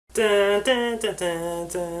Dun, dun, dun, dun,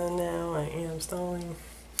 dun, now I am stalling.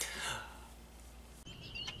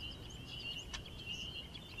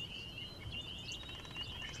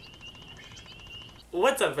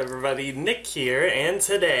 What's up everybody, Nick here, and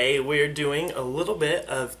today we're doing a little bit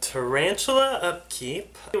of Tarantula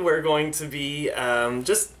Upkeep. We're going to be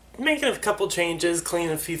just making a couple changes,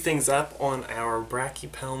 cleaning a few things up on our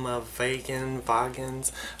Brachypelma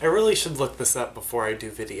vagans. I really should look this up before I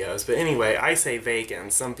do videos, but anyway, I say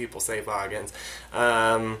vagans, some people say vagans.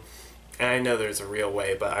 And I know there's a real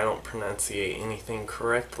way, but I don't pronunciate anything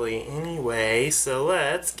correctly anyway, so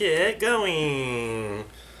let's get going!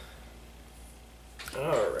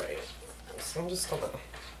 Alright, so I'm just gonna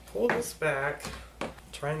pull this back,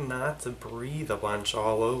 try not to breathe a bunch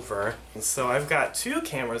all over. So I've got two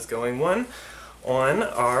cameras going, one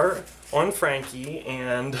on Frankie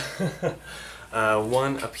and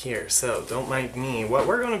one up here, so don't mind me. What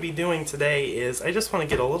we're going to be doing today is I just want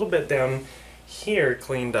to get a little bit down here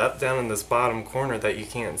cleaned up. Down in this bottom corner that you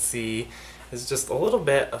can't see is just a little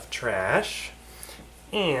bit of trash,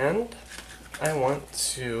 and I want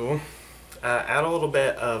to add a little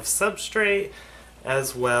bit of substrate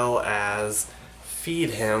as well as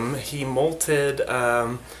feed him. He molted,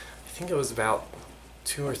 I think it was about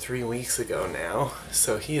 2 or 3 weeks ago now,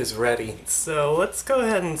 so he is ready. So let's go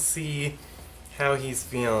ahead and see how he's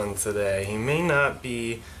feeling today. He may not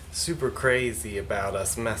be super crazy about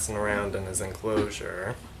us messing around in his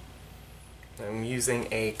enclosure. I'm using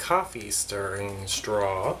a coffee stirring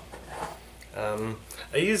straw. I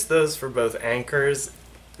use those for both anchors.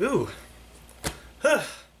 Ooh!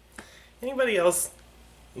 Anybody else,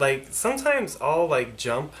 like, sometimes I'll like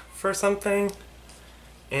jump for something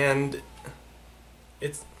and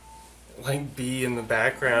it's like bee in the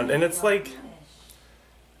background and it's like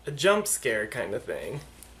a jump scare kind of thing.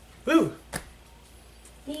 Woo!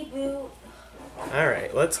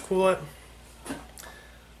 Alright, let's cool it.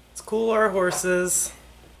 Let's cool our horses.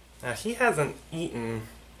 Now he hasn't eaten,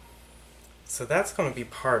 so that's going to be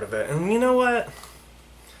part of it. And you know what?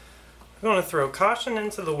 I'm going to throw caution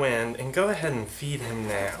into the wind and go ahead and feed him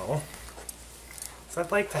now. So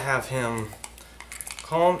I'd like to have him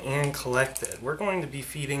calm and collected. We're going to be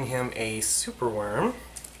feeding him a superworm.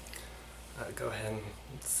 Go ahead and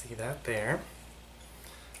see that there.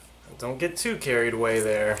 Don't get too carried away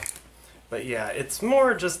there. But yeah, it's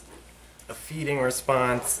more just a feeding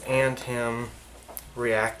response, and him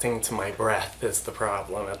reacting to my breath is the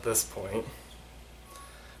problem at this point.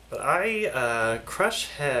 But I crush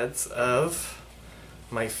heads of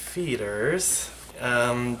my feeders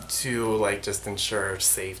to like just ensure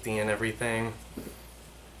safety and everything.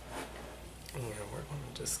 And we're going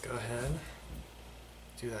to just go ahead,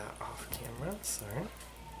 do that off camera, sorry.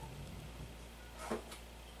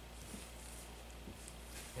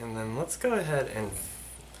 And then let's go ahead and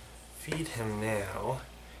feed him now.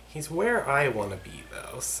 He's where I want to be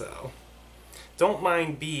though, so don't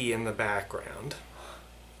mind bee in the background.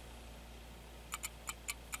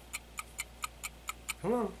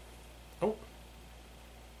 Come on. Oh.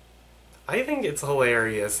 I think it's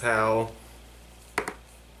hilarious how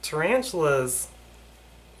tarantulas,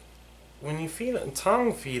 when you feed them,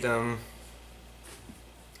 tongue feed them,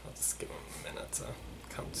 I'll just give him a minute to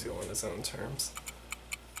come to on his own terms.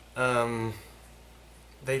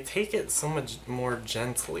 They take it so much more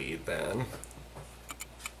gently than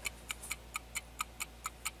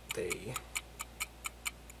they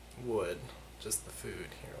would just the food.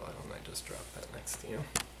 Here, why don't I just drop that next to you?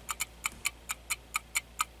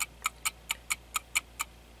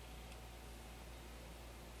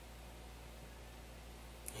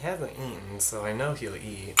 He hasn't eaten, so I know he'll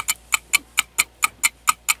eat.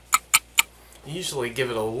 Usually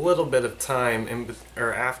give it a little bit of time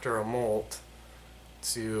or after a molt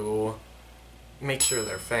to make sure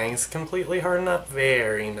their fangs completely harden up.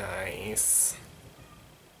 Very nice.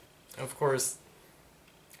 Of course,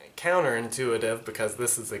 counterintuitive because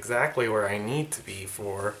this is exactly where I need to be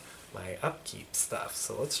for my upkeep stuff.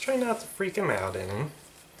 So let's try not to freak him out any.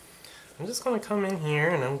 I'm just going to come in here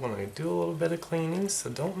and I'm going to do a little bit of cleaning,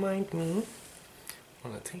 so don't mind me.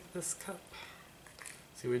 I'm going to take this cup.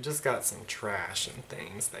 See, we just got some trash and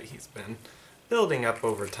things that he's been building up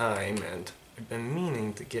over time, and I've been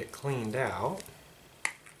meaning to get cleaned out.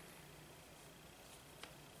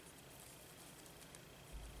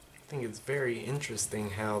 I think it's very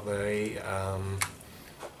interesting how they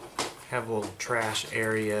have little trash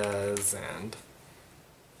areas and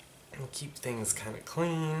keep things kind of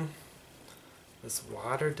clean. This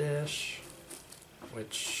water dish,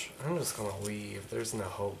 which I'm just going to leave. There's no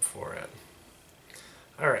hope for it.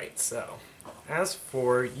 Alright, so as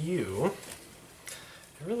for you,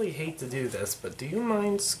 I really hate to do this, but do you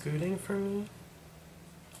mind scooting for me?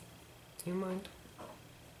 Do you mind?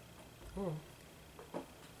 Oh.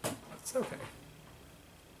 It's okay.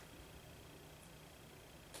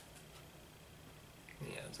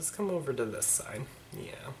 Yeah, just come over to this side.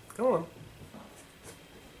 Yeah, go on.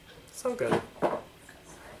 So good.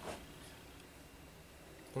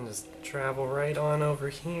 And just travel right on over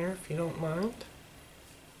here if you don't mind.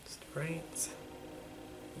 Just right.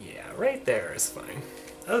 Yeah, right there is fine.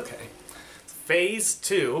 Okay. Phase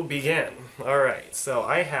 2 begin. Alright, so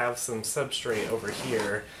I have some substrate over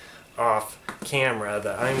here off camera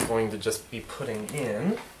that I'm going to just be putting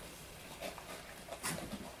in.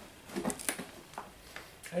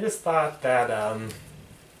 I just thought that,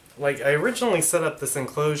 like, I originally set up this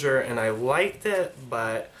enclosure and I liked it,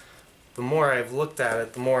 but the more I've looked at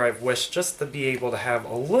it, the more I've wished just to be able to have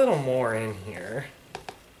a little more in here.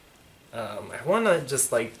 I want to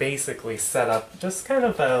just, like, basically set up just kind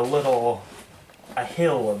of a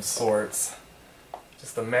hill of sorts.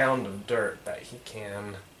 Just a mound of dirt that he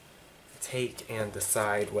can take and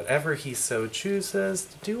decide whatever he so chooses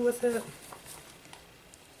to do with it.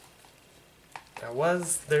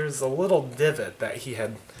 There's a little divot that he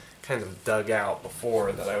had kind of dug out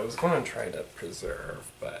before that I was going to try to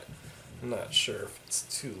preserve, but I'm not sure if it's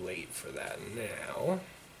too late for that now.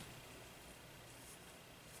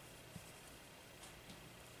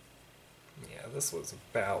 Yeah, this was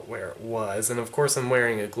about where it was, and of course I'm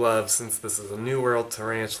wearing a glove since this is a New World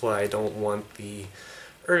tarantula. I don't want the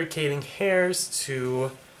urticating hairs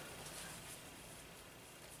to,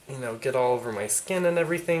 you know, get all over my skin and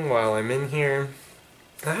everything while I'm in here.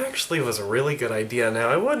 That actually was a really good idea. Now,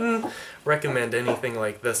 I wouldn't recommend anything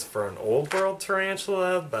like this for an old world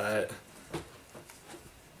tarantula, but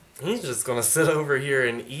he's just gonna sit over here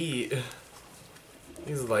and eat.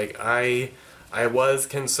 He's like, I was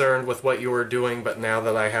concerned with what you were doing, but now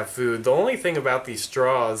that I have food. The only thing about these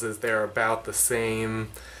straws is they're about the same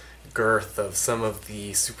girth of some of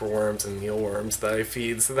the superworms and mealworms that I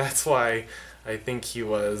feed, so that's why I think he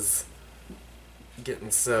was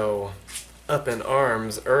getting so up in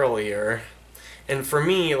arms earlier. And for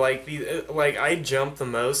me, like I jump the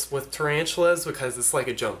most with tarantulas because it's like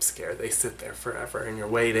a jump scare. They sit there forever and you're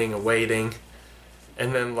waiting and waiting,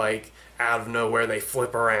 and then like out of nowhere they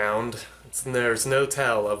flip around. There's no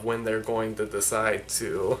tell of when they're going to decide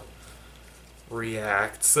to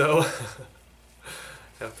react, so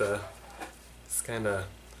have to just kind of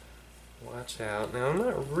watch out. Now, I'm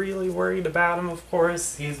not really worried about him, of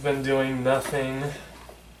course. He's been doing nothing.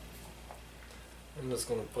 I'm just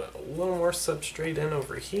going to put a little more substrate in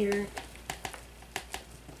over here.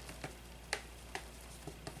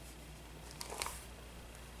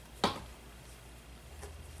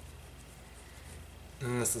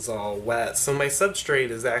 And this is all wet. So my substrate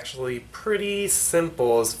is actually pretty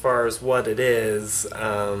simple as far as what it is.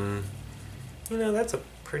 You know, that's a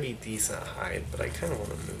pretty decent height, but I kind of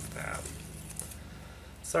want to move that.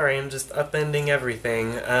 Sorry, I'm just upending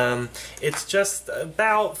everything. It's just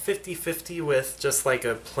about 50-50 with just like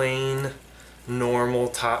a plain normal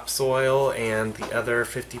topsoil, and the other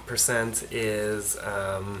 50% is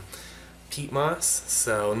peat moss.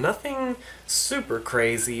 So nothing super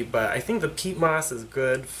crazy, but I think the peat moss is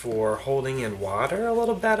good for holding in water a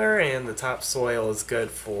little better, and the topsoil is good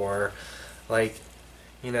for, like,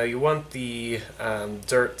 you know, you want the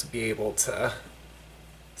dirt to be able to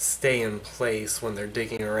stay in place when they're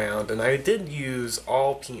digging around. And I did use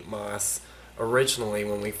all peat moss originally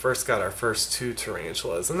when we first got our first 2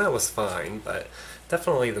 tarantulas, and that was fine, but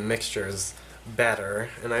definitely the mixture is better,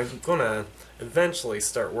 and I'm gonna eventually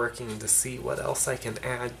start working to see what else I can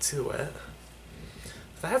add to it.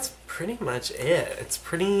 That's pretty much it. It's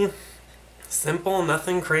pretty simple,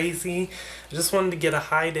 nothing crazy. I just wanted to get a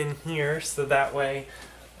hide in here so that way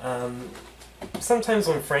sometimes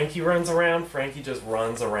when Frankie runs around, Frankie just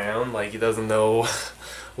runs around like he doesn't know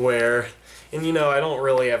where. And you know, I don't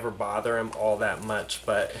really ever bother him all that much,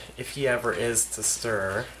 but if he ever is to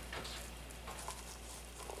stir.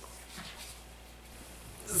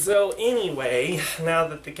 So anyway, now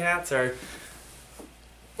that the cats are,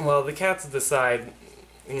 well, the cats decide,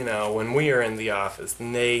 you know, when we are in the office,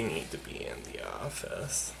 they need to be in the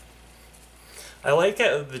office. I like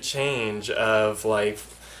the change of like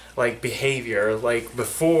behavior. Like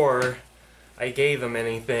before I gave him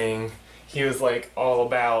anything, he was like all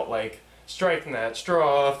about like striking that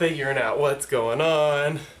straw, figuring out what's going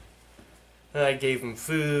on. And I gave him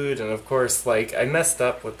food, and of course, like, I messed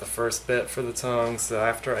up with the first bit for the tongue, so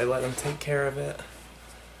after I let him take care of it,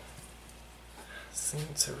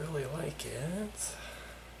 seemed to really like it.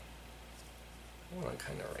 I want to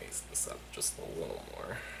kind of raise this up just a little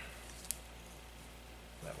more.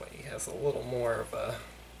 That way he has a little more of a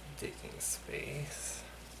digging space.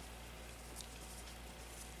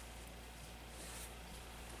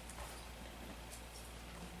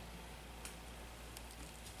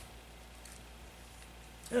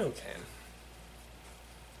 Okay.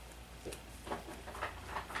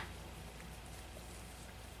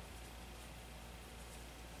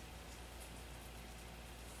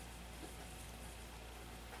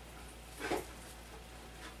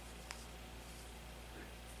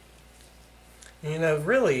 You know,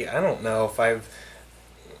 really, I don't know if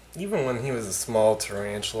even when he was a small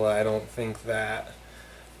tarantula, I don't think that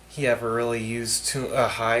he ever really used a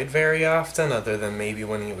hide very often, other than maybe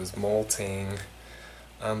when he was molting.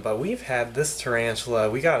 But we've had this tarantula,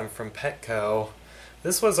 we got him from Petco.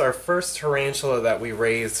 This was our first tarantula that we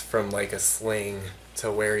raised from like a sling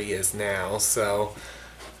to where he is now, so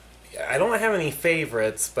I don't have any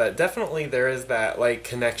favorites, but definitely there is that like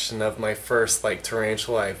connection of my first like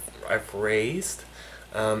tarantula I've raised,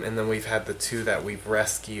 and then we've had the two that we've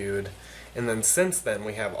rescued, and then since then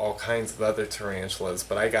we have all kinds of other tarantulas,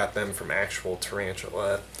 but I got them from actual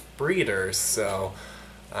tarantula breeders, so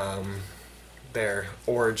their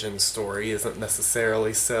origin story isn't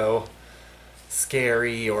necessarily so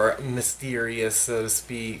scary or mysterious, so to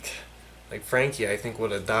speak. Like Frankie, I think,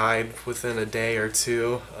 would have died within a day or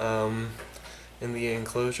two in the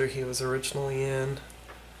enclosure he was originally in.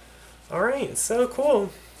 Alright, so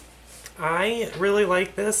cool. I really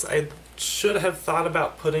like this. I should have thought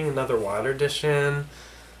about putting another water dish in.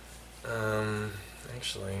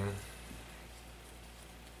 Actually,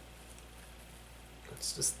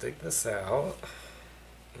 let's just dig this out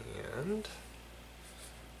and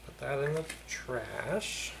put that in the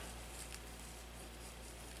trash.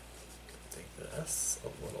 Take this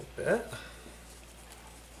a little bit.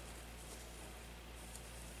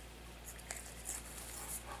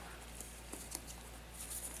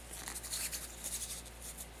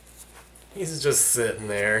 He's just sitting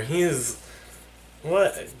there.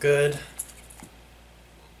 What a good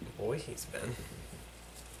boy he's been.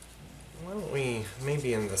 Why don't we,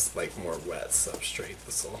 maybe in this like more wet substrate,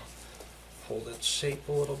 this will hold its shape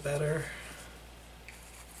a little better.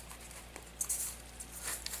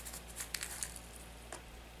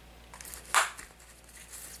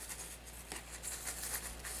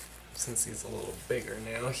 Since he's a little bigger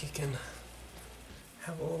now, he can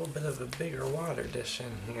have a little bit of a bigger water dish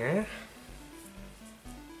in here.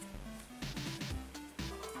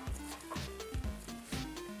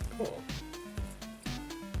 Cool.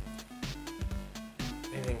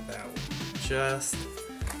 I think that will be just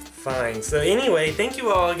fine. So anyway, thank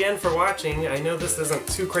you all again for watching. I know this isn't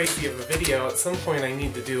too crazy of a video. At some point I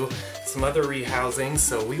need to do some other rehousing,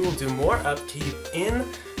 so we will do more upkeep in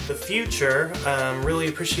the future. Really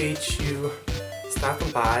appreciate you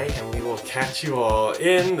stopping by, and we will catch you all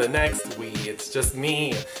in the next week. It's just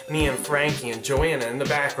me and Frankie and Joanna in the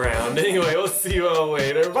background. Anyway, we'll see you all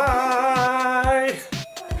later. Bye!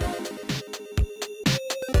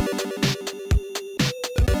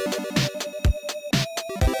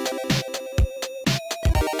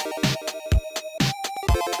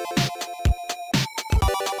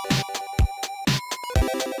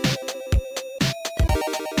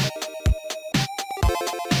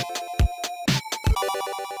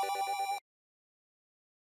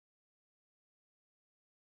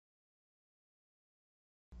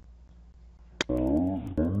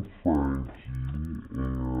 I'm Frankie,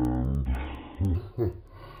 and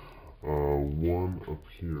one up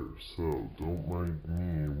here, so don't mind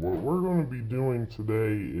me. What we're going to be doing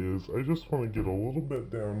today is, I just want to get a little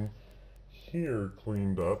bit down here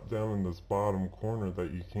cleaned up. Down in this bottom corner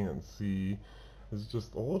that you can't see is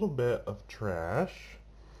just a little bit of trash,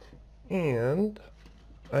 and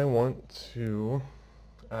I want to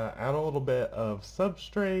add a little bit of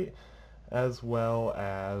substrate as well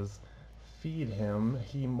as feed him.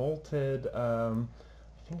 He molted, I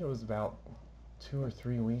think it was about 2 or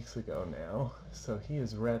 3 weeks ago now, so he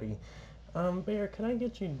is ready. Bear, can I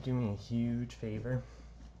get you to do me a huge favor?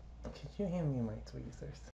 Could you hand me my tweezers?